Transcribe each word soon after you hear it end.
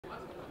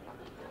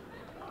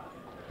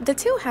The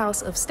Till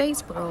House of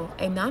Statesboro,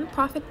 a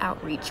nonprofit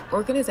outreach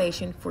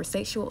organization for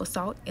sexual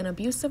assault and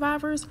abuse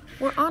survivors,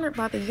 were honored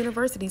by the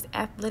university's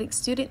athletic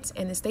students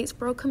and the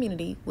Statesboro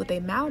community with a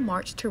mile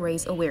march to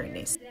raise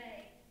awareness.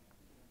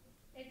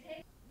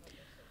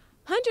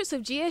 Hundreds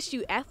of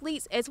GSU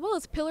athletes, as well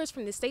as pillars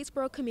from the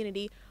Statesboro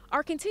community,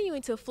 are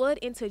continuing to flood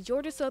into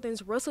Georgia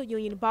Southern's Russell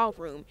Union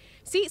Ballroom.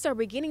 Seats are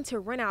beginning to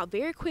run out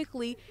very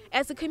quickly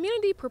as the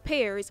community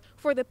prepares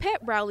for the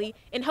pep rally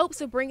in hopes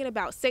of bringing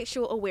about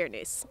sexual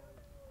awareness.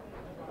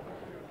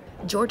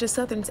 Georgia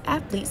Southern's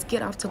athletes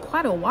get off to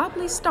quite a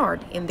wobbly start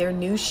in their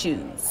new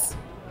shoes.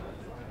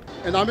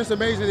 And it's an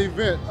amazing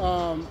event,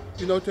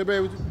 to be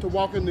able to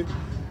walk in the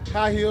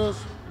high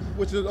heels,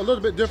 which is a little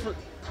bit different.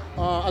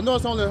 I know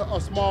it's only a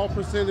small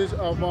percentage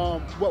of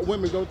what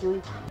women go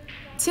through.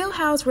 Till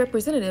House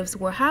representatives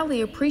were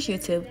highly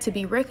appreciative to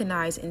be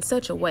recognized in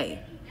such a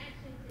way.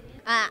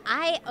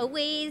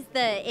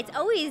 It's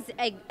always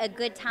a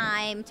good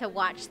time to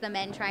watch the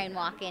men try and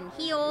walk in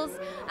heels,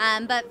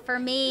 but for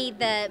me,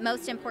 the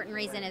most important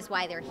reason is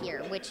why they're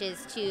here, which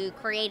is to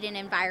create an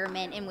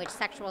environment in which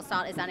sexual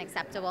assault is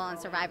unacceptable and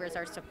survivors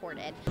are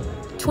supported.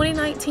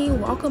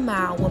 2019 Walk a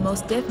Mile will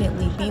most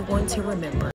definitely be one to remember.